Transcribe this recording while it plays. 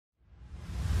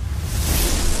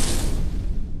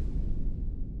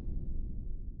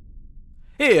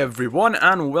Hey everyone,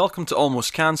 and welcome to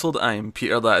Almost Cancelled. I'm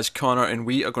Peter, that is Connor, and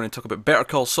we are going to talk about Better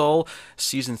Call Saul,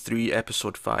 Season 3,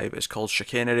 Episode 5. It's called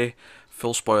Chicanery.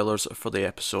 Full spoilers for the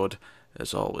episode,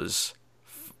 as always.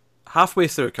 Halfway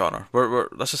through, Connor.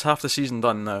 This is half the season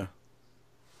done now.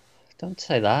 Don't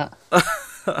say that.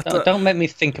 Don't make me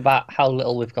think about how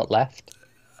little we've got left.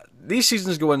 These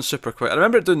seasons go in super quick. I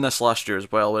remember doing this last year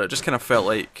as well, where it just kind of felt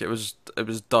like it was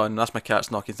done. That's my cats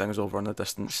knocking things over in the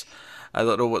distance. I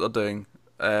don't know what they're doing.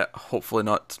 Hopefully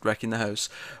not wrecking the house.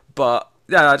 But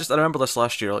yeah, I remember this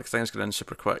last year, like things got in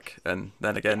super quick, and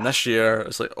then again this year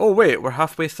it's like, oh wait, we're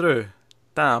halfway through.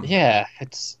 Damn. Yeah,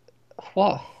 it's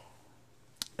what?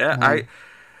 Yeah, Um,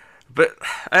 But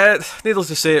needless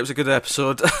to say, it was a good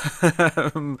episode.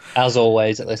 as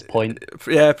always at this point.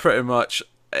 Yeah, pretty much.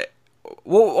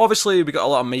 Well, obviously we got a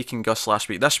lot of Mike and Gus last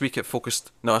week. This week it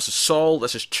focused. No, this is Saul.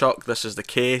 This is Chuck. This is the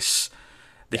case,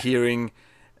 the hearing,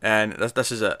 and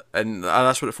this is it. And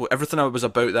that's what everything was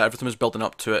about. That everything was building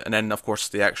up to it, and then of course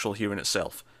the actual hearing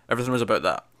itself. Everything was about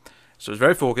that. So it was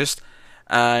very focused,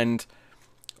 and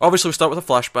obviously we start with a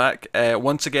flashback.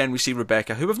 Once again, we see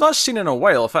Rebecca, who we've not seen in a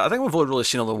while. In fact, I think we've only really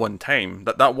seen her the one time.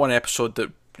 That one episode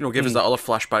that gave us that other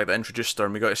flashback that introduced her,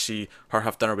 and we got to see her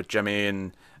have dinner with Jimmy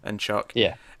and Chuck.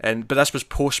 Yeah. But this was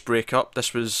post breakup.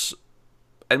 This was,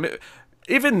 and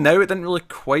even now it didn't really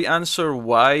quite answer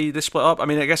why they split up. I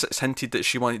mean, I guess it's hinted that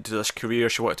she wanted to do this career.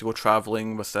 She wanted to go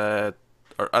traveling with or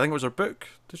I think it was her book.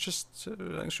 It's just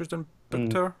I think she was doing book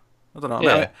tour. I don't know.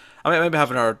 Yeah. I might maybe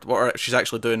having what she's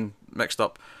actually doing mixed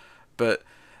up, but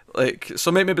like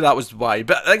so maybe that was why.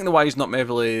 But I think the why is not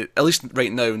maybe, at least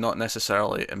right now, not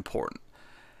necessarily important.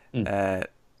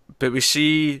 But we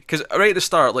see, because right at the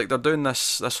start, like they're doing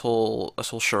this whole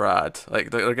charade, like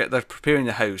they're preparing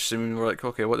the house, and we're like,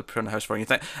 okay, what are they preparing the house for? And you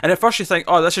think, and at first you think,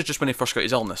 oh, this is just when he first got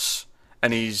his illness,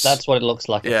 and That's what it looks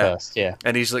like at first, yeah.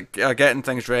 and he's like getting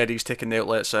things ready, he's taking the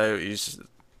outlets out, he's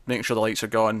making sure the lights are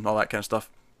gone, all that kind of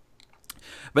stuff.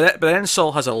 But then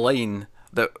Saul has a line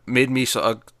that made me sort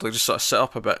of like just sort of sit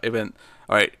up a bit. He went,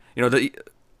 all right,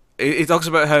 he talks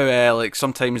about how like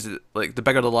sometimes like the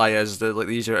bigger the lie is, the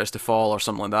easier it is to fall or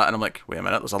something like that. And I'm like, wait a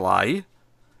minute, there's a lie.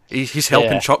 He's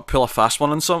helping Chuck pull a fast one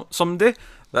on someday.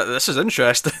 This is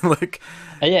interesting. Like,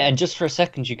 Yeah, and just for a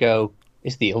second you go,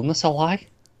 is the illness a lie?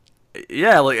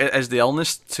 yeah, like is the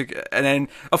illness and then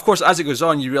of course as it goes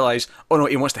on you realise, oh no,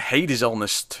 he wants to hide his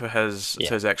illness to his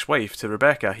ex-wife, to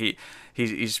Rebecca.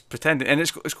 He's pretending, and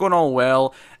it's going all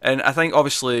well. And I think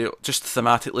obviously just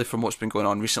thematically from what's been going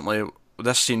on recently,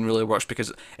 this scene really works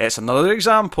because it's another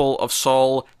example of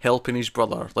Saul helping his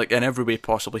brother, like in every way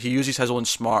possible. He uses his own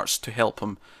smarts to help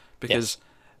him because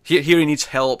here he needs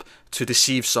help to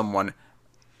deceive someone,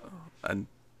 and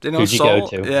Who'd you Saul,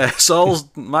 go to? yeah, Saul's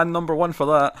man number one for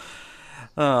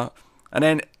that. And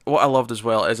then what I loved as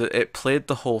well is it played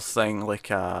the whole thing like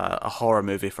a horror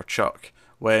movie for Chuck.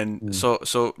 When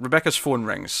so Rebecca's phone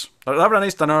rings. They're having a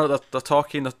nice dinner. They're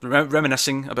talking, they're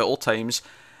reminiscing about old times,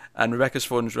 and Rebecca's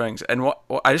phone rings. And what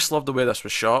I just love the way this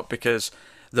was shot because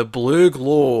the blue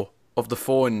glow of the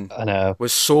phone I know.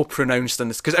 was so pronounced in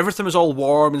this because everything was all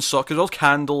warm and soft. Because it was all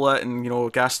candlelit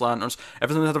and gas lanterns.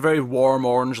 Everything had a very warm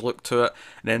orange look to it,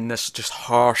 and then this just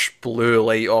harsh blue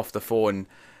light off the phone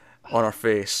on her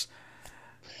face.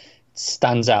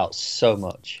 Stands out so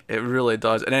much. It really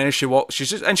does. And then as she walks, she's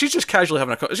just casually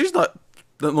having she's not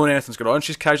knowing anything's going on.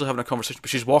 She's casually having a conversation, but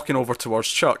she's walking over towards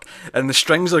Chuck, and the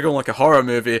strings are going like a horror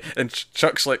movie, and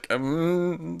Chuck's like, try to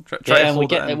And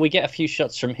hold it in. we get a few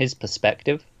shots from his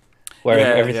perspective, where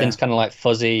everything's kind of like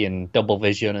fuzzy and double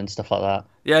vision and stuff like that.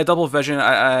 Yeah, double vision,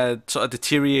 I sort of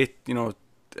deteriorate,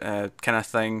 kind of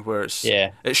thing where it's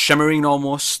shimmering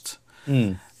almost.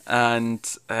 And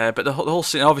but the whole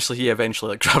scene, obviously, he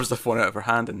eventually like grabs the phone out of her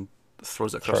hand and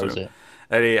throws it across the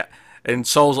room. And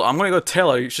Saul's like, I'm going to go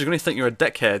tell her. She's going to think you're a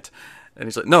dickhead. And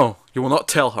he's like, no, you will not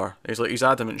tell her. He's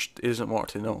adamant. He doesn't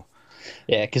want her to know.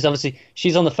 Yeah, because obviously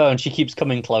she's on the phone. She keeps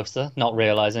coming closer, not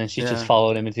realizing she's just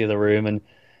following him into the other room,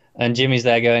 and Jimmy's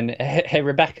there going, "Hey,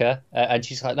 Rebecca," and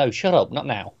she's like, "No, shut up, not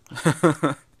now."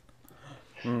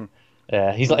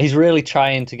 Yeah, he's really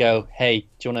trying to go. Hey,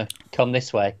 do you want to come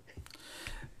this way?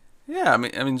 Yeah, I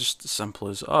mean, just as simple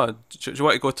as, do you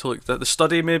want to go to like the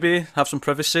study maybe, have some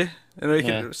privacy? You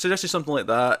can suggest something like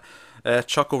that.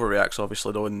 Chuck overreacts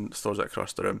obviously though and throws it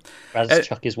across the room. As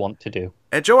Chuck is wont to do.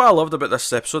 Do you know what I loved about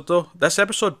this episode though? This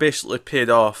episode basically paid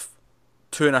off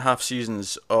 2.5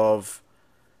 seasons of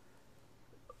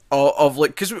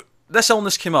like, because this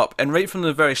illness came up, and right from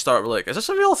the very start we're like, is this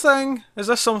a real thing? Is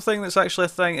this something that's actually a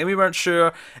thing? And we weren't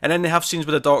sure. And then they have scenes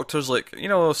with the doctors like,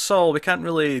 Saul, we can't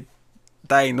really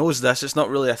diagnose this. It's not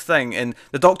really a thing. And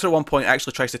the doctor at one point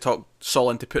actually tries to talk Saul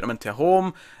into putting him into a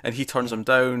home, and he turns him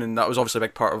down. And that was obviously a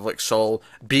big part of like Saul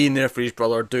being there for his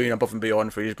brother, doing above and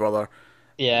beyond for his brother.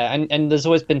 Yeah, and there's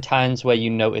always been times where you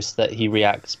notice that he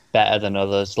reacts better than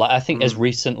others. Like I think as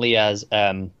recently as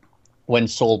when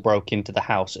Saul broke into the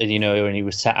house, and and he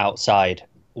was sat outside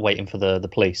waiting for the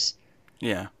police.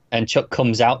 Yeah. And Chuck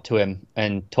comes out to him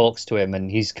and talks to him, and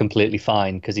he's completely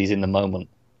fine because he's in the moment.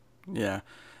 Yeah.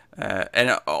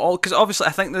 And all because obviously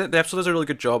I think the episode does a really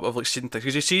good job of like seeing things,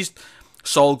 because he sees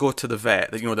Saul go to the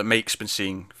vet that that Mike's been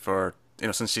seeing for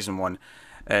since season 1,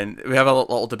 and we have a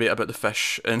little debate about the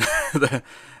fish and the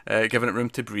giving it room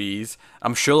to breathe.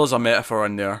 I'm sure there's a metaphor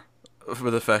in there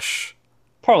with the fish.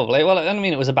 Probably. Well, I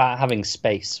mean, it was about having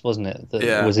space, wasn't it? That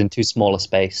it was in too small a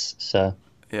space. So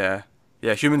yeah.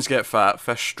 Humans get fat,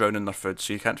 fish drown in their food,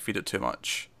 so you can't feed it too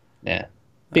much. Yeah.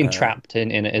 Being trapped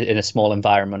in a small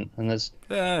environment, and there's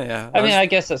I mean, I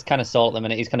guess that's kind of Saul at the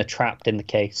minute. He's kind of trapped in the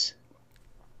case.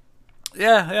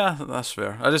 Yeah, that's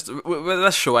fair. With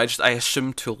this show, I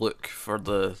assume to look for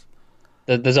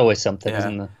There's always something,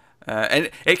 isn't there?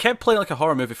 And it kept playing like a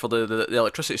horror movie for the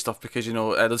electricity stuff, because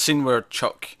the scene where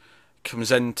Chuck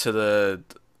comes into the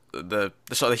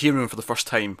sort of the hearing room for the first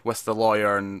time with the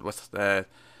lawyer and with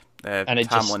and it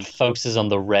Tamlin. just focuses on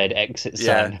the red exit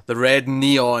sign. Yeah, the red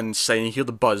neon sign. You hear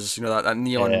the buzz, that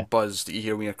neon buzz that you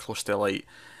hear when you're close to a light,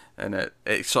 and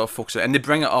it sort of focuses. And they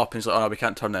bring it up, and he's like, "Oh no, we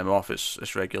can't turn them off.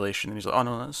 It's regulation." And he's like, "Oh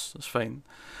no, that's fine."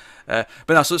 But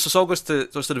no, so Saul goes to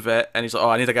the vet, and he's like, "Oh,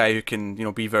 I need a guy who can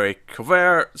be very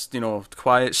covert,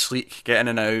 quiet, sleek, get in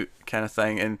and out, kind of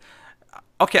thing." And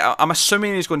okay, I'm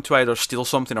assuming he's going to either steal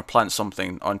something or plant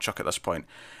something on Chuck at this point.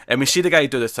 And we see the guy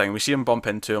do the thing. We see him bump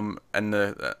into him in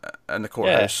the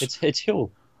courthouse. Yeah, it's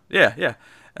Huel.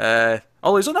 Yeah.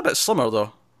 Although he's on a bit slimmer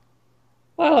though.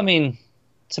 Well, I mean,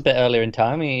 it's a bit earlier in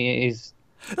time. He's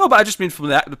no, but I just mean from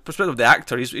the perspective of the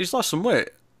actor, he's lost some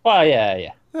weight. Well, yeah.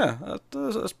 Yeah,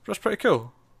 that's pretty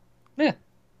cool. Yeah.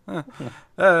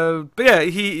 But yeah,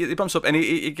 he bumps up and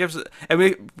he gives it. And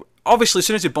we obviously, as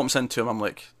soon as he bumps into him, I'm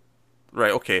like,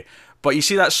 right, okay. But you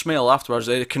see that smile afterwards,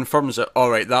 it confirms it.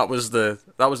 All right, that was the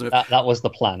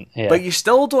plan. Yeah. But you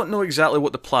still don't know exactly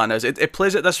what the plan is. It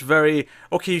plays at this very,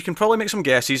 okay, you can probably make some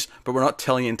guesses, but we're not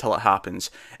telling you until it happens.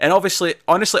 And honestly,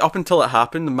 up until it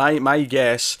happened, my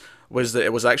guess was that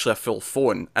it was actually a full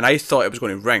phone, and I thought it was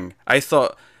going to ring. I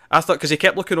thought because he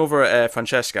kept looking over at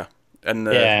Francesca. And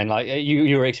like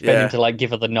you were expecting to like give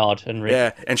her the nod and ring.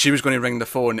 Yeah, and she was going to ring the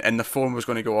phone, and the phone was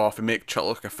going to go off and make Chuck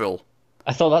look a fool.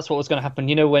 I thought that's what was going to happen.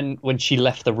 When she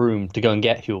left the room to go and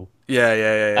get Huel.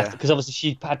 Yeah. Because obviously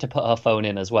she had to put her phone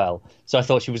in as well. So I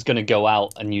thought she was going to go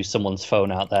out and use someone's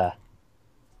phone out there.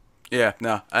 Yeah,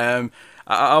 no.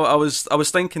 I was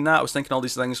thinking that. I was thinking all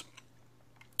these things.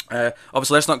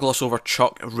 Obviously, let's not gloss over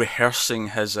Chuck rehearsing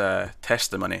his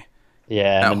testimony.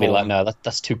 Yeah, and then be like, no,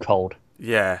 that's too cold.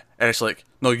 Yeah, and it's like,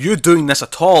 no, you doing this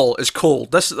at all is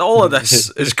cold. All of this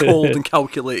is cold and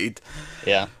calculated.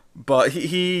 Yeah. But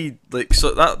he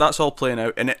so that's all playing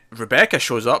out, and Rebecca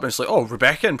shows up, and it's like, oh,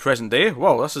 Rebecca in present day.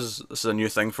 Whoa, this is a new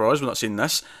thing for us. We've not seen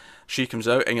this. She comes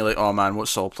out, and you're like, oh man,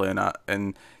 what's Saul playing at?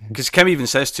 And because Kim even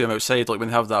says to him outside, like when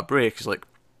they have that break, he's like,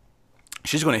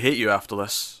 she's going to hate you after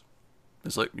this.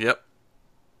 It's like, yep.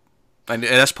 And at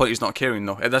this point, he's not caring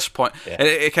though. At this point,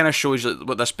 it kind of shows you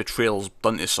what this betrayal's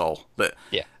done to Saul. That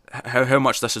how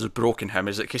much this has broken him.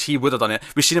 Is it because he would have done it?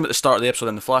 We've seen him at the start of the episode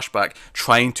in the flashback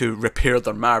trying to repair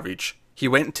their marriage. He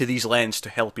went to these lengths to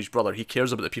help his brother. He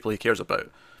cares about the people he cares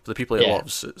about, for the people he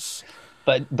loves.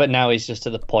 But now he's just to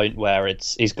the point where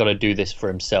he's got to do this for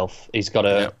himself. He's got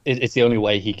to. It's the only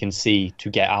way he can see to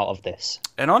get out of this.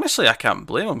 And honestly, I can't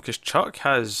blame him, because Chuck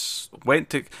has went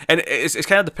to, and it's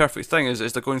kind of the perfect thing is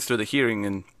they're going through the hearing,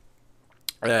 and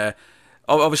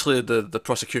obviously the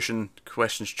prosecution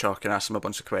questions Chuck and asks him a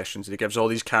bunch of questions, and he gives all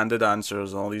these candid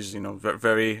answers, all these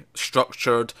very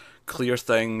structured, clear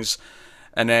things,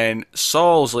 and then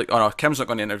Saul's like, oh no, Kim's not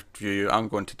going to interview you, I'm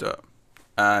going to do it,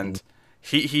 and.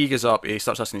 He goes up, he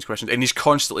starts asking these questions, and he's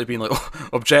constantly being like, oh,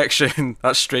 objection,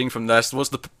 that's straying from this,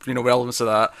 what's the relevance of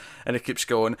that? And it keeps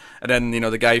going, and then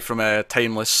the guy from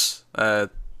Timeless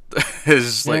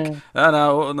is like,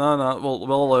 no,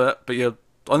 we'll allow it, but you're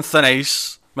on thin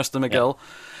ice, Mr. McGill.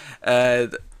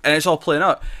 And it's all playing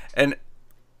out. And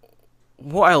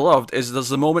what I loved is there's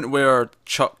the moment where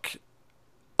Chuck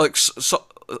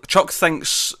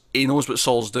thinks he knows what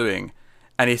Saul's doing,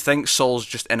 and he thinks Saul's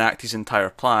just enact his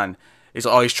entire plan. He's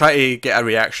like, oh, he's trying to get a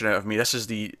reaction out of me. This is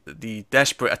the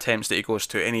desperate attempts that he goes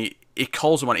to, and he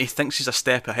calls him on. He thinks he's a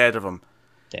step ahead of him.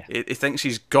 Yeah. He thinks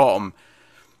he's got him,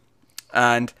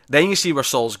 and then you see where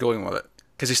Saul's going with it,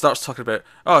 because he starts talking about,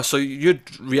 oh, so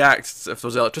you'd react if there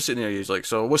was electricity near you. He's like,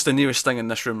 so what's the nearest thing in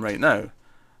this room right now?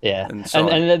 Yeah, And so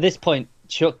and at this point,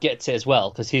 Chuck gets it as well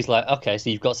because he's like, okay,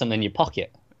 so you've got something in your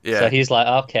pocket. yeah, So he's like,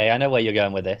 okay, I know where you're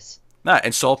going with this. nah,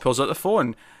 and Saul pulls out the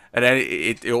phone. And then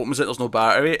he opens it, there's no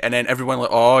battery, and then everyone like,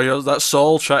 oh, that's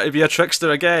Saul trying to be a trickster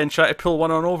again, trying to pull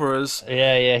one on over us.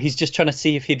 Yeah, he's just trying to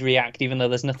see if he'd react even though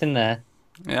there's nothing there.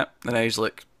 Yeah, and then he's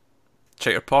like,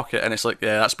 check your pocket, and it's like,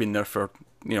 yeah, that's been there for,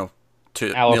 Hour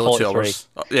nearly 2 43. hours.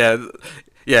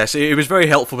 Yeah, so it was very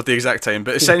helpful with the exact time,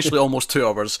 but essentially almost 2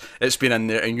 hours it's been in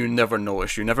there, and you never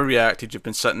noticed, you never reacted, you've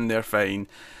been sitting there fine.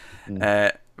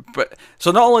 But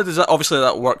so not only does that, obviously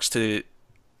that works to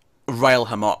rile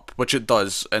him up, which it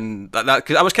does, and that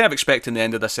cause I was kind of expecting the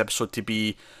end of this episode to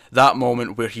be that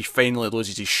moment where he finally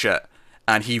loses his shit,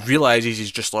 and he realizes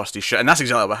he's just lost his shit, and that's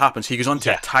exactly what happens. He goes on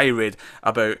to a tirade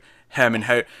about him and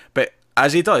how, but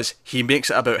as he does, he makes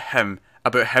it about him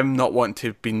not wanting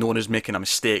to be known as making a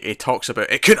mistake. He talks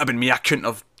about, it couldn't have been me, I couldn't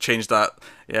have changed that.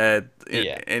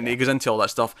 And he goes into all that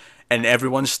stuff, and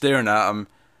everyone's staring at him.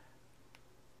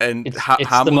 And It's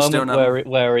Hamlin's the moment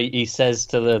where he says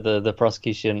to the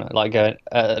prosecution, like going,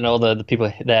 and all the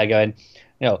people there going,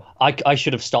 I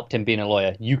should have stopped him being a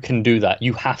lawyer. You can do that.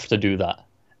 You have to do that.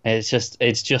 And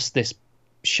it's just this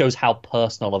shows how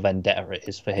personal a vendetta it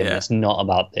is for him. Yeah. It's not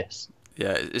about this.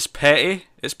 Yeah, it's petty,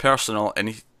 it's personal,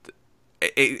 and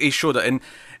he showed it, and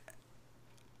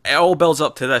it all builds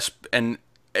up to this, and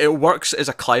it works as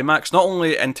a climax, not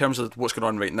only in terms of what's going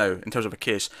on right now, in terms of a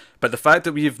case, but the fact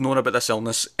that we've known about this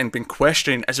illness and been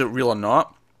questioning, is it real or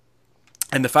not?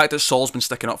 And the fact that Saul's been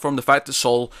sticking up for him, the fact that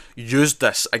Saul used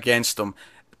this against him,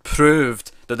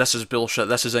 proved that this is bullshit,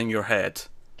 this is in your head.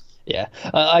 Yeah,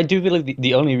 I do believe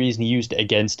the only reason he used it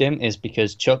against him is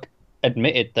because Chuck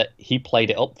admitted that he played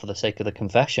it up for the sake of the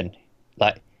confession.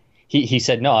 Like, he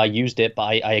said, no, I used it, but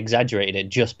I exaggerated it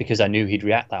just because I knew he'd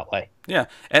react that way. Yeah,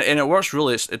 and it works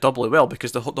really doubly well,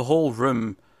 because the whole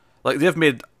room, like, they've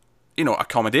made,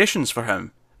 accommodations for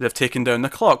him. They've taken down the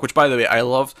clock, which, by the way, I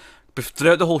love.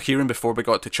 Throughout the whole hearing before we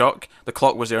got to Chuck, the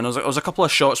clock was there, and there was a couple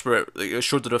of shots where it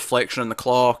showed the reflection in the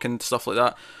clock and stuff like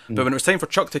that. But when it was time for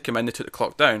Chuck to come in, they took the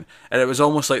clock down, and it was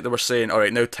almost like they were saying, all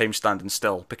right, now time's standing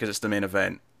still, because it's the main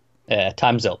event. Yeah,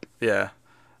 time's up. Yeah,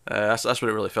 that's what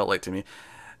it really felt like to me.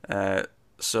 But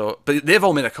they've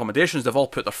all made accommodations. They've all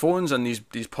put their phones in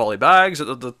these poly bags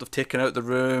that they've taken out the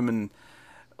room, and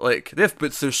like they've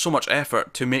put through so much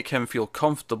effort to make him feel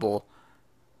comfortable.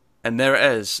 And there it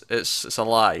is. It's a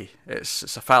lie.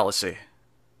 It's a fallacy.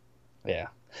 Yeah.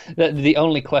 The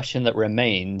only question that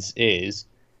remains is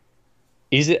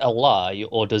it a lie,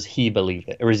 or does he believe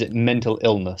it, or is it mental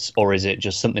illness, or is it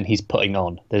just something he's putting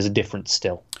on? There's a difference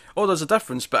still. Oh, there's a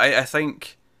difference, but I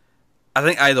think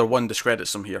either one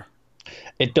discredits him here.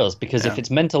 It does, because if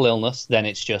it's mental illness, then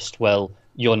it's just, well,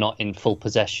 you're not in full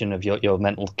possession of your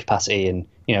mental capacity, and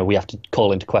we have to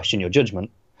call into question your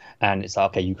judgment. And it's like,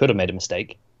 okay, you could have made a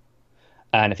mistake.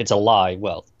 And if it's a lie,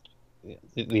 well,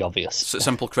 the obvious.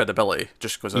 Simple credibility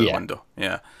just goes out the window.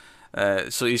 Yeah.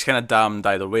 So he's kind of damned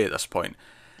either way at this point.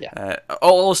 Yeah.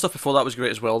 All the stuff before that was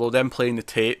great as well, though. Them playing the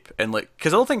tape, and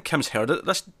because I don't think Kim's heard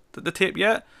the tape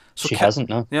yet. So she hasn't,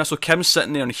 no. Yeah, so Kim's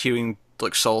sitting there and hearing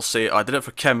Saul say, I did it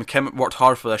for Kim. Kim worked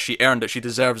hard for this. She earned it. She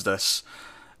deserves this.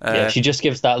 She just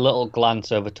gives that little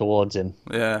glance over towards him.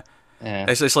 Yeah.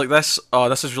 It's like this. Oh,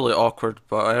 this is really awkward,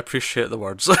 but I appreciate the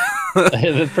words.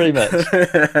 Pretty much.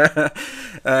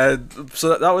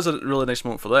 So that was a really nice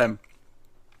moment for them.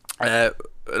 That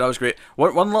was great.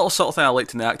 One little subtle thing I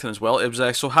liked in the acting as well. It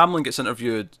was so Hamlin gets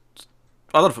interviewed.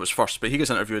 I don't know if it was first, but he gets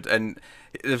interviewed, and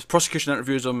the prosecution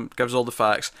interviews him, gives all the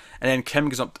facts, and then Kim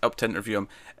goes up to interview him.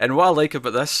 And what I like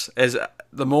about this is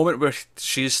the moment where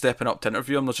she's stepping up to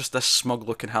interview him, there's just this smug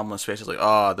look in Hamlin's face. It's like,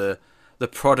 the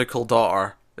prodigal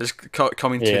daughter is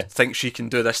coming to think she can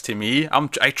do this to me.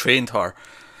 I trained her.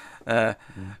 But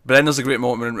then there's a great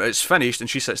moment when it's finished and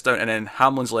she sits down, and then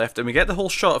Hamlin's left, and we get the whole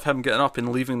shot of him getting up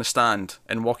and leaving the stand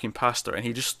and walking past her, and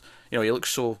he just, he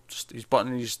looks he's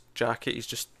buttoning his jacket, he's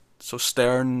just so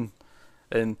stern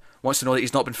and wants to know that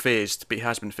he's not been phased, but he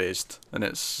has been phased, and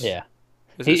it's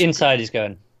inside he's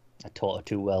going, I taught her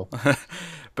too well.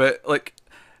 But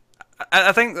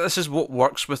I think this is what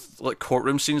works with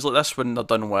courtroom scenes like this when they're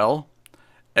done well,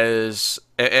 is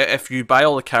if you buy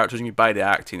all the characters and you buy the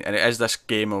acting, and it is this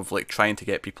game of trying to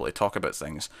get people to talk about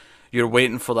things, you're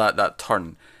waiting for that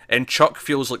turn, and Chuck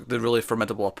feels like the really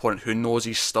formidable opponent who knows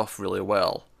his stuff really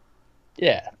well.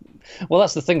 Yeah, well,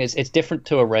 that's the thing. It's different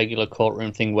to a regular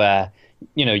courtroom thing where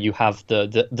you have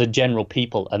the general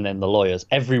people and then the lawyers.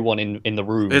 Everyone in the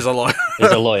room is a lawyer.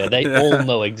 Is a lawyer. They all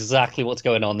know exactly what's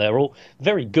going on. They're all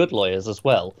very good lawyers as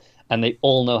well. and they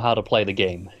all know how to play the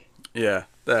game. Yeah,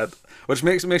 that which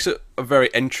makes it a very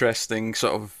interesting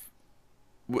sort of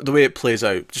the way it plays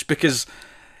out. Just because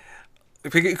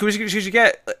you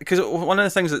get because one of the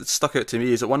things that stuck out to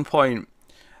me is at one point,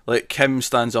 like Kim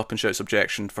stands up and shouts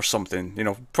objection for something,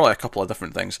 probably a couple of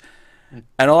different things,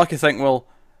 and all I can think, well,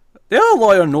 the other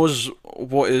lawyer knows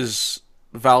what is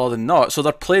valid and not, so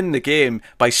they're playing the game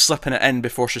by slipping it in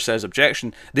before she says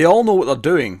objection. They all know what they're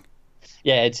doing.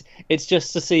 Yeah, it's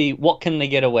just to see what can they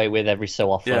get away with every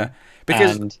so often. Yeah,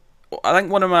 because I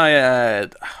think one of my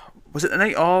was it the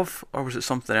night of or was it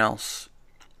something else?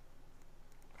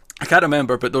 I can't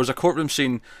remember, but there was a courtroom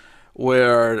scene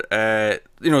where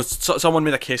someone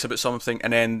made a case about something,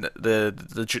 and then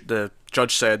the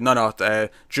judge said, "No,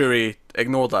 jury,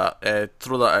 ignore that,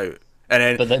 throw that out."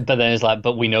 And then, but then it's like,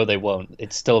 but we know they won't.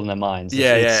 It's still in their minds.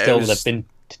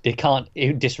 They can't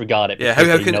disregard it. Yeah,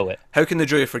 because they know it. How can the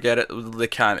jury forget it? They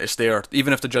can't. It's there.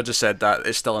 Even if the judge has said that,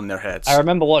 it's still in their heads. I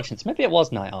remember watching this. Maybe it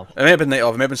was Night Of. It may have been Night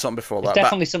Of. It may have been something before that. It's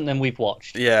definitely something we've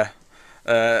watched. Yeah,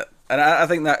 and I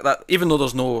think that even though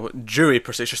there's no jury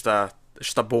per se, it's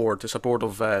just a board. It's a board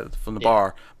of from the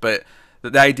bar. But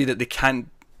the idea that they can't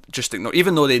just ignore,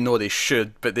 even though they know they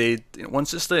should, but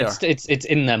once it's there, it's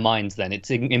in their minds. Then it's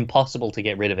impossible to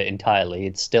get rid of it entirely.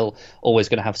 It's still always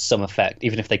going to have some effect,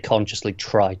 even if they consciously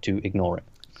try to ignore it.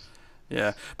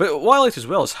 Yeah, but what I liked as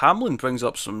well is Hamlin brings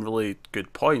up some really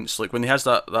good points. Like when he has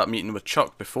that meeting with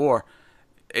Chuck before,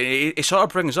 he sort of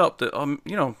brings up that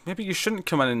maybe you shouldn't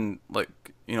come in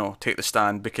and take the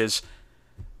stand because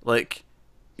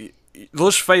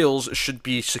those files should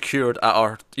be secured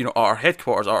at our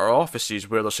headquarters, at our offices,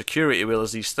 where there's security, where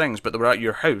there's these things, but they were at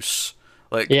your house.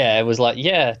 It was like,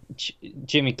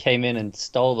 Jimmy came in and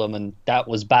stole them, and that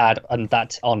was bad, and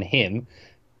that's on him,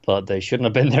 but they shouldn't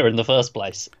have been there in the first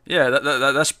place. Yeah,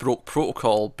 that's broke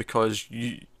protocol because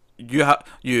you have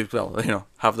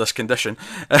this condition,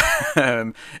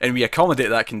 and we accommodate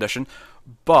that condition,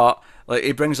 but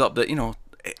it brings up that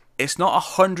it's not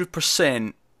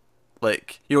 100%.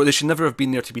 They should never have been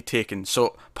there to be taken.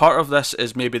 So part of this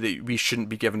is maybe that we shouldn't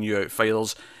be giving you out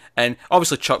files. And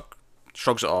obviously Chuck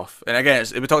shrugs it off. And again,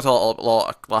 we talked a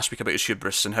lot last week about his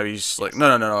hubris and how he's like,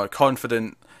 no,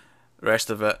 confident, rest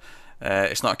of it.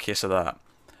 It's not a case of that.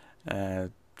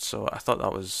 So I thought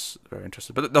that was very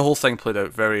interesting. But the whole thing played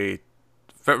out very,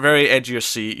 very edge of your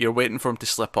seat. You're waiting for him to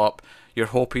slip up. You're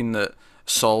hoping that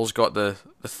Saul's got the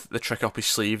trick up his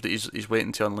sleeve that he's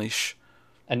waiting to unleash.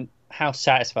 And how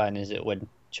satisfying is it when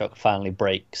Chuck finally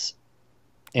breaks?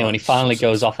 When he finally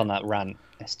goes off on that rant.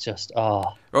 It's just,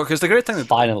 Well, because the great thing,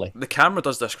 finally, the camera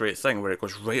does this great thing where it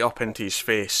goes right up into his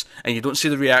face, and you don't see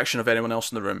the reaction of anyone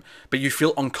else in the room, but you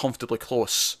feel uncomfortably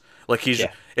close.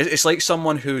 It's like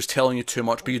someone who's telling you too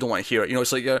much, but you don't want to hear it.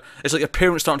 It's like your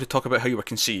parents starting to talk about how you were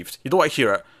conceived. You don't want to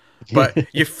hear it,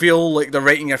 but you feel like they're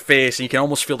right in your face, and you can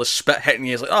almost feel the spit hitting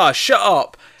you. It's like, shut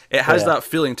up! It has that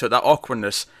feeling to it, that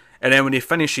awkwardness. And then when he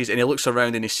finishes and he looks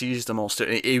around and he sees them all,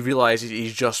 and he realizes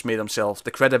he's just made himself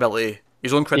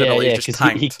his own credibility just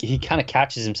tanked. He kind of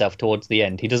catches himself towards the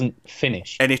end. He doesn't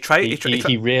finish, and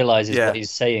he realizes what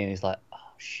he's saying. He's like, oh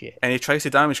shit! And he tries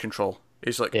to damage control.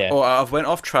 He's like, I've went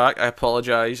off track. I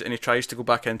apologize, and he tries to go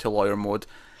back into lawyer mode,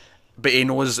 but he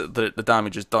knows that the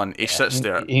damage is done. He sits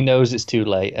there. He knows it's too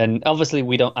late, and obviously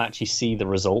we don't actually see the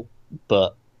result,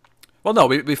 but. Well, no,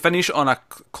 we finish on a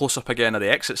close-up again of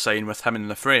the exit sign with him in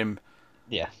the frame.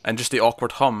 Yeah. And just the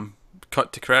awkward hum,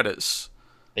 cut to credits.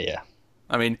 Yeah.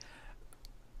 I mean,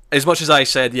 as much as I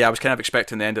said, I was kind of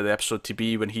expecting the end of the episode to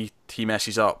be when he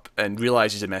messes up and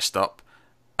realises he messed up,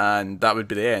 and that would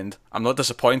be the end. I'm not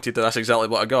disappointed that that's exactly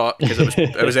what I got, because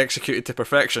it was executed to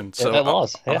perfection. So it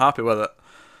was. I'm happy with it.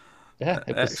 Yeah,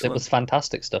 it was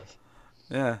fantastic stuff.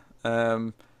 Yeah.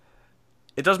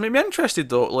 It does make me interested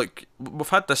though. Like, we've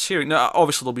had this hearing now.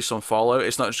 Obviously, there'll be some fallout.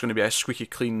 It's not just going to be a squeaky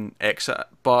clean exit,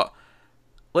 but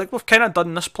we've kind of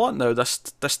done this plot now.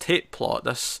 This tape plot.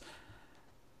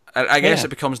 I guess it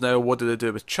becomes now. What do they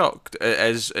do with Chuck?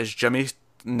 Is Jimmy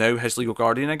now his legal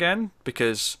guardian again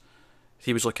because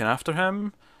he was looking after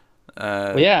him?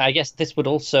 I guess this would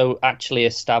also actually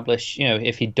establish.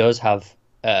 If he does have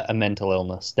a mental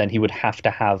illness, then he would have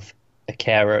to have a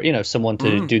carer, someone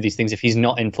to do these things. If he's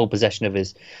not in full possession of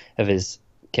his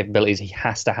capabilities, he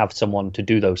has to have someone to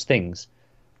do those things.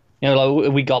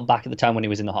 We got back at the time when he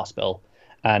was in the hospital,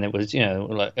 and it was,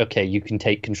 okay, you can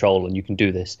take control and you can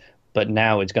do this, but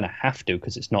now it's going to have to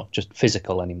because it's not just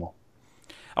physical anymore.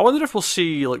 I wonder if we'll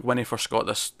see when he first got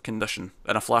this condition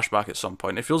in a flashback at some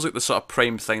point. It feels like the sort of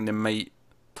prime thing they might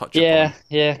touch upon.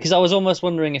 Yeah, because I was almost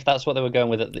wondering if that's what they were going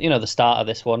with at the start of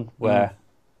this one, where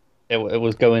it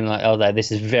was going like, oh, there,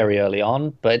 this is very early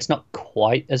on, but it's not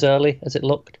quite as early as it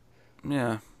looked.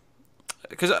 Yeah.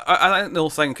 Because I think the whole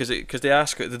thing, because they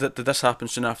ask, did this happen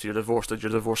soon after your divorce? Did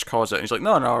your divorce cause it? And he's like,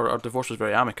 no, our divorce was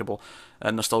very amicable,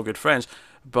 and they're still good friends.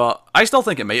 But I still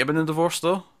think it might have been a divorce,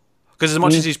 though. Because as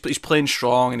much as he's playing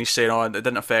strong and he's saying, oh, it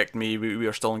didn't affect me, we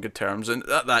are still in good terms, and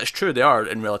that's true, they are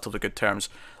in relatively good terms.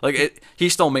 Like, he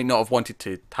still might not have wanted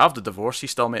to have the divorce, he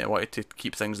still might have wanted to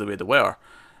keep things the way they were.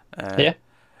 Yeah.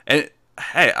 And,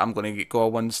 hey, I'm going to go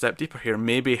one step deeper here.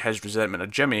 Maybe his resentment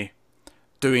of Jimmy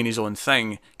doing his own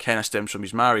thing kind of stems from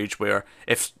his marriage, where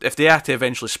if they had to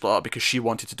eventually split up because she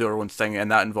wanted to do her own thing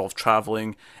and that involved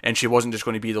travelling, and she wasn't just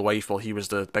going to be the wife while he was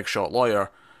the big shot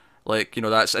lawyer, like,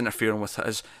 that's interfering with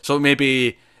his. So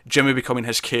maybe Jimmy becoming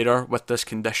his carer with this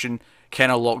condition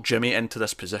kind of locked Jimmy into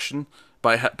this position.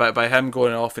 By him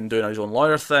going off and doing his own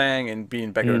lawyer thing and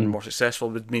being bigger and more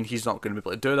successful would mean he's not going to be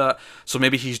able to do that. So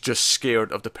maybe he's just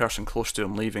scared of the person close to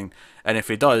him leaving, and if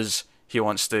he does, he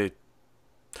wants to.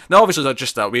 Now, obviously, not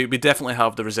just that. We definitely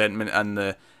have the resentment and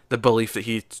the belief that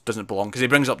he doesn't belong, because he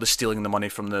brings up the stealing the money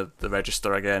from the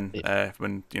register again,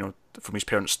 when from his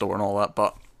parents' store and all that.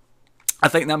 But I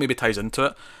think that maybe ties into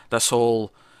it. This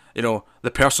whole,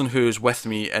 the person who's with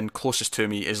me and closest to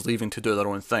me is leaving to do their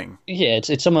own thing. Yeah,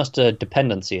 it's almost a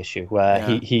dependency issue where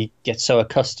he gets so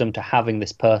accustomed to having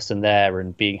this person there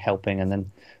and being helping, and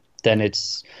then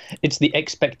it's the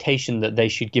expectation that they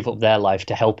should give up their life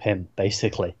to help him,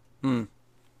 basically.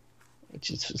 Which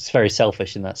is, it's very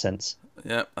selfish in that sense.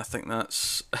 Yeah, I think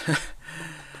that's.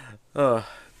 Oh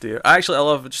dear. Actually, I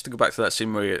love, just to go back to that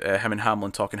scene where him and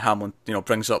Hamlin talking. Hamlin,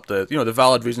 brings up the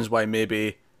valid reasons why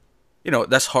maybe,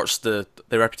 this hurts the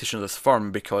reputation of this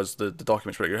firm because the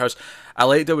documents were at your house. I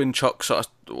liked it when Chuck sort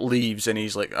of leaves and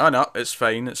he's like, oh no, it's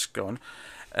fine, it's gone.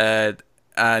 And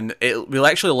we'll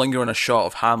actually linger on a shot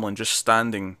of Hamlin just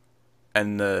standing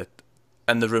in the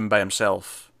room by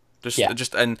himself.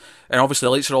 And obviously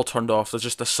the lights are all turned off. There's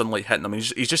just this sunlight hitting him.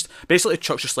 He's just basically,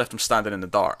 Chuck's just left him standing in the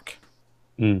dark.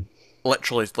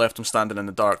 Literally left him standing in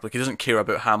the dark. Like, he doesn't care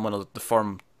about Hamlin or the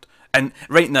firm. And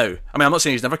right now, I mean, I'm not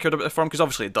saying he's never cared about the firm, because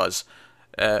obviously he does.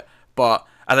 But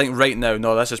I think right now,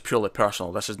 no, this is purely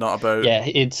personal. This is not about. Yeah,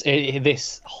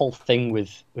 this whole thing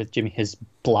with Jimmy has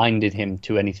blinded him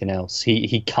to anything else.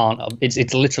 He can't.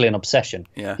 It's literally an obsession.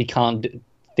 Yeah. He can't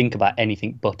think about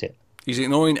anything but it. He's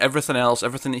ignoring everything else,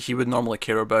 everything that he would normally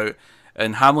care about.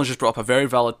 And Hamlin's just brought up a very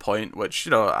valid point,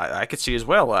 which, I could see as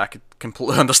well. I could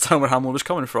completely understand where Hamlin was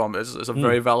coming from. It's a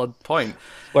very valid point.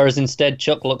 Whereas instead,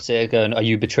 Chuck looks at it going, are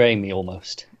you betraying me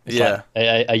almost? It's yeah.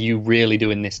 Like, are you really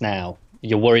doing this now?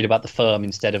 You're worried about the firm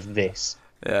instead of this.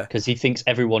 Yeah. Because he thinks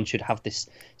everyone should have this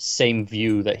same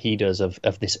view that he does of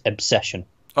this obsession.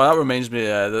 Oh, that reminds me,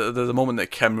 the moment that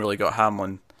Kim really got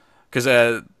Hamlin.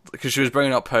 Because she was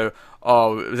bringing up how,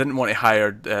 we didn't want to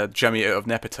hire Jimmy out of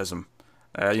nepotism.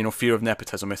 Fear of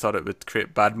nepotism. We thought it would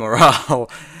create bad morale.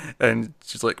 And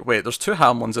she's like, wait, there's two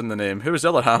Hamlins in the name. Who was the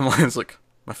other Hamlin? It's like,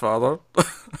 my father.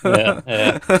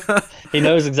 Yeah. He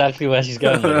knows exactly where she's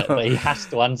going with it, but he has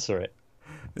to answer it.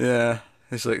 Yeah.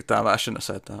 He's like, damn it, I shouldn't have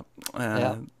said that.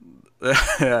 Yeah.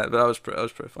 Yeah, that was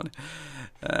pretty funny.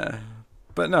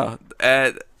 But no,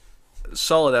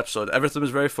 solid episode. Everything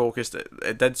was very focused.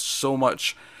 It did so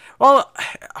much. Well,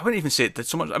 I wouldn't even say it did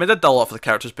so much. I mean, it did a lot for the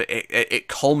characters, but it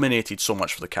culminated so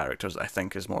much for the characters, I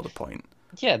think, is more the point.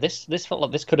 Yeah, this felt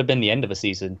like this could have been the end of a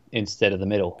season instead of the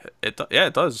middle. It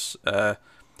does.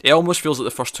 It almost feels like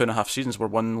the first 2.5 seasons were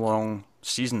one long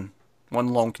season, one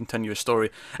long continuous story.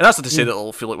 And that's not to say that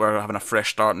it'll feel like we're having a fresh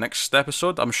start next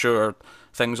episode. I'm sure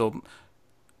things will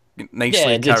nicely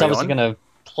carry on. Yeah, it's obviously going to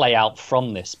play out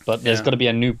from this, but there's got to be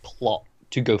a new plot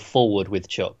to go forward with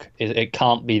Chuck. It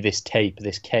can't be this tape,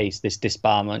 this case, this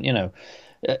disbarment.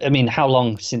 I mean, how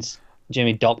long since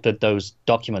Jimmy doctored those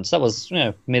documents? That was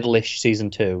middle-ish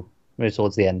season 2, maybe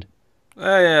towards the end.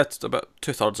 Yeah, it's about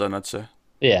 2/3 in, I'd say.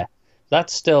 Yeah,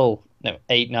 that's still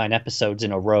 8-9 episodes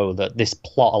in a row that this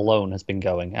plot alone has been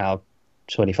going out.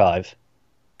 25.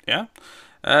 Yeah.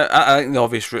 I think the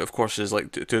obvious route, of course, is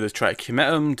like, do they try to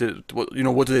commit him?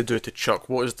 What do they do to Chuck?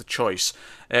 What is the choice?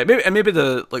 Maybe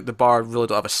the bar really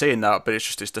don't have a say in that, but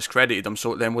it's discredited him.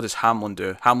 So then, what does Hamlin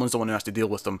do? Hamlin's the one who has to deal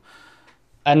with them.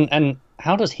 And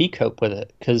how does he cope with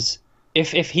it? Because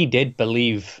if he did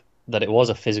believe that it was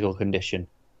a physical condition,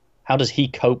 how does he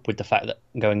cope with the fact that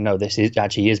going, no, this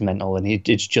is mental, and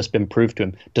it's just been proved to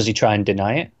him? Does he try and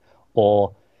deny it,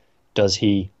 or does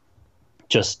he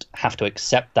just have to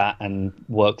accept that and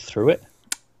work through it?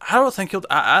 I don't think he'll.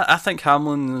 I think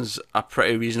Hamlin's a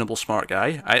pretty reasonable, smart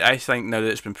guy. I think now that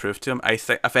it's been proved to him, I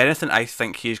think, if anything, I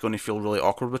think he's going to feel really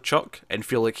awkward with Chuck and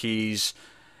feel like he's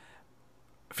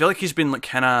I feel like he's been like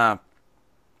kind of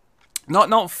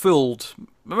not fooled,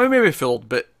 maybe fooled,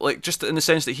 but like just in the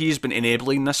sense that he's been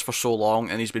enabling this for so long,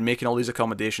 and he's been making all these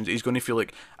accommodations. He's going to feel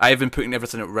like I've been putting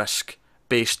everything at risk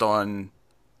based on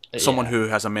someone who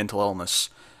has a mental illness.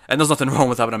 And there's nothing wrong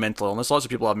with having a mental illness. Lots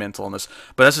of people have mental illness,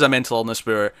 but this is a mental illness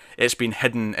where it's been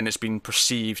hidden and it's been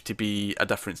perceived to be a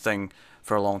different thing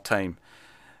for a long time.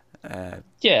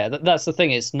 That's the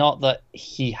thing. It's not that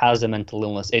he has a mental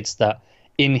illness. It's that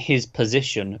in his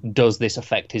position, does this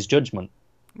affect his judgment?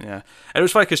 Yeah, and it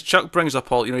was funny because Chuck brings up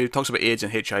all, he talks about AIDS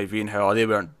and HIV and how they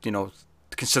weren't,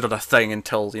 considered a thing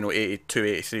until 82,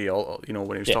 83, when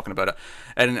he was talking about it.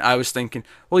 And I was thinking,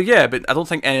 well, yeah, but I don't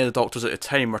think any of the doctors at the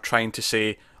time were trying to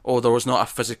say, oh, there was not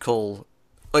a physical,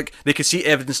 like they could see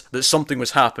evidence that something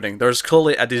was happening. There's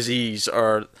clearly a disease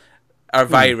or a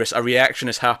virus, a reaction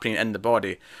is happening in the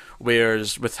body.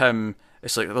 Whereas with him,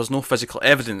 it's like there's no physical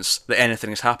evidence that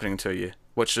anything is happening to you,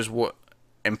 which is what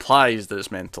implies that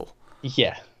it's mental.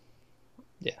 Yeah.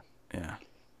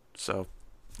 So,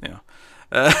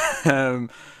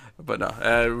 but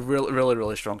no, really, really,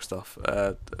 really strong stuff.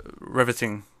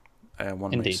 Riveting,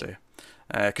 one Indeed. might say.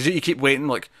 Because you keep waiting,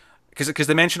 like, because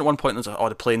they mentioned at one point, like, oh,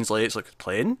 the plane's late. It's like,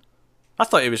 plane? I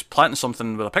thought he was planting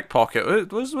something with a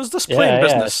pickpocket. Was this plane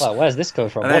business? It's like, where's this coming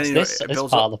from? And What's then, this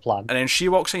part of the plan? And then she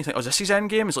walks in, you think, oh, is this his end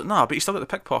game? It's like, nah, but he's still got the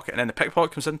pickpocket. And then the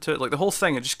pickpocket comes into it. Like, the whole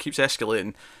thing, it just keeps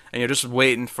escalating. And you're just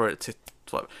waiting for it to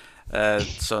flip.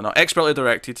 So, no, expertly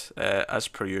directed, as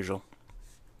per usual.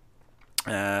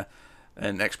 And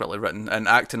expertly written. And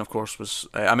acting, of course, was...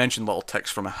 I mentioned little ticks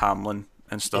from Hamlin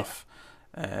and stuff.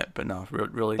 Yeah. But no,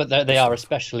 really... But they are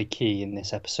especially key in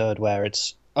this episode where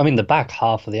it's... I mean, the back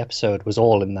half of the episode was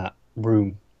all in that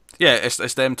room. Yeah,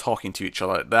 it's them talking to each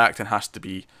other. The acting has to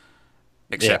be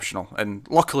exceptional. Yeah. And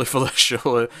luckily for this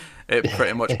show, it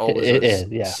pretty much always is. It is,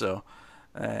 yeah. So,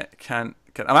 I'm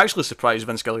actually surprised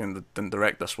Vince Gilligan didn't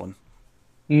direct this one.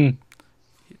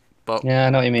 But yeah, I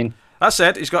know what you mean. That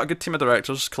said, he's got a good team of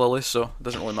directors, clearly, so it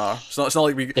doesn't really matter. It's not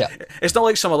like we. Yeah. It's not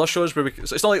like some other shows where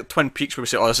it's not like Twin Peaks where we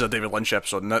say, "Oh, this is a David Lynch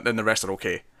episode," and then the rest are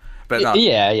okay. But no,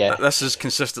 this is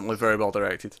consistently very well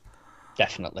directed.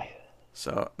 Definitely.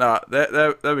 So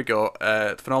there we go.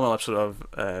 Phenomenal episode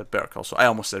of Better Call Saul. I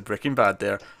almost said Breaking Bad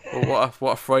there. Oh,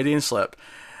 what a Freudian slip.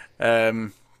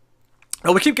 Well,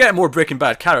 we keep getting more Breaking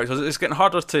Bad characters. It's getting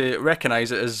harder to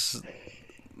recognise it as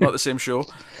not the same show.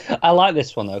 I like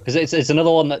this one though because it's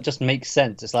another one that just makes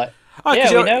sense. It's like, we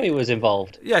know he was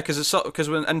involved. Yeah, because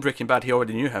when in Breaking Bad he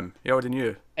already knew him. He already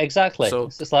knew. Exactly. So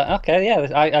it's just like, okay, yeah,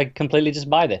 I completely just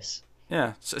buy this.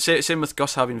 Yeah, same with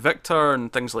Gus having Victor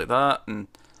and things like that, and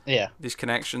these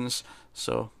connections.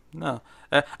 So no,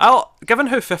 given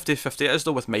how 50-50 it is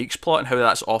though with Mike's plot and how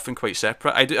that's often quite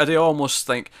separate, I do almost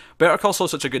think Better Call Saul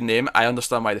is such a good name. I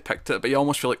understand why they picked it, but you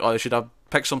almost feel like, oh, they should have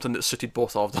picked something that suited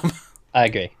both of them. I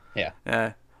agree. Yeah.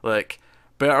 Yeah, like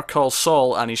Better Call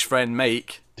Saul and his friend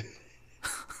Mike.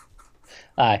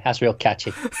 Aye, that's real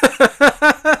catchy.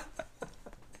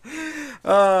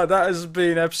 That has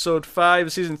been episode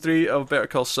 5, season 3 of Better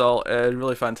Call Saul.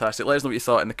 Really fantastic. Let us know what you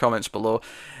thought in the comments below.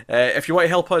 If you want to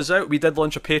help us out, we did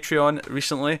launch a Patreon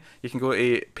recently. You can go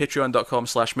to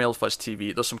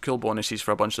patreon.com/MailFuzzTV. There's some cool bonuses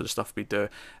for a bunch of the stuff we do.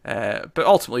 But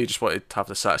ultimately, you just want to have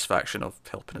the satisfaction of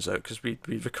helping us out because we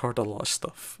record a lot of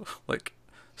stuff. Like,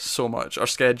 so much. Our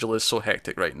schedule is so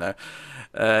hectic right now.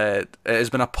 It has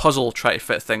been a puzzle trying to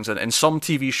fit things in. And some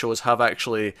TV shows have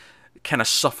actually kind of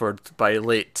suffered by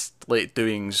late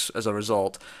doings as a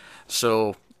result.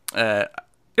 So, I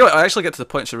actually get to the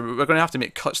point, so we're going to have to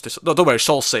make cuts to... No, don't worry,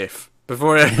 Saul's safe.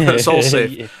 Saul's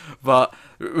safe. Yeah. But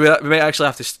we may actually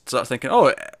have to start thinking,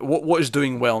 what is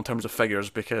doing well in terms of figures,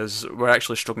 because we're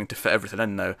actually struggling to fit everything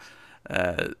in now.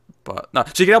 But no,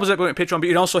 so you can help us out going to Patreon, but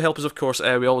you can also help us, of course.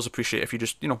 We always appreciate if you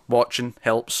just, watching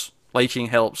helps, liking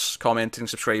helps, commenting,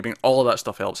 subscribing, all of that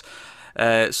stuff helps.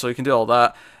 So you can do all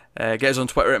that. Get us on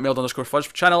Twitter at mailed_fudge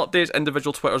for channel updates.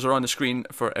 Individual Twitters are on the screen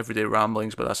for everyday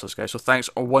ramblings, but that's us, guys. So thanks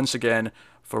once again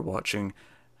for watching.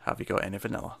 Have you got any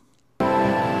vanilla?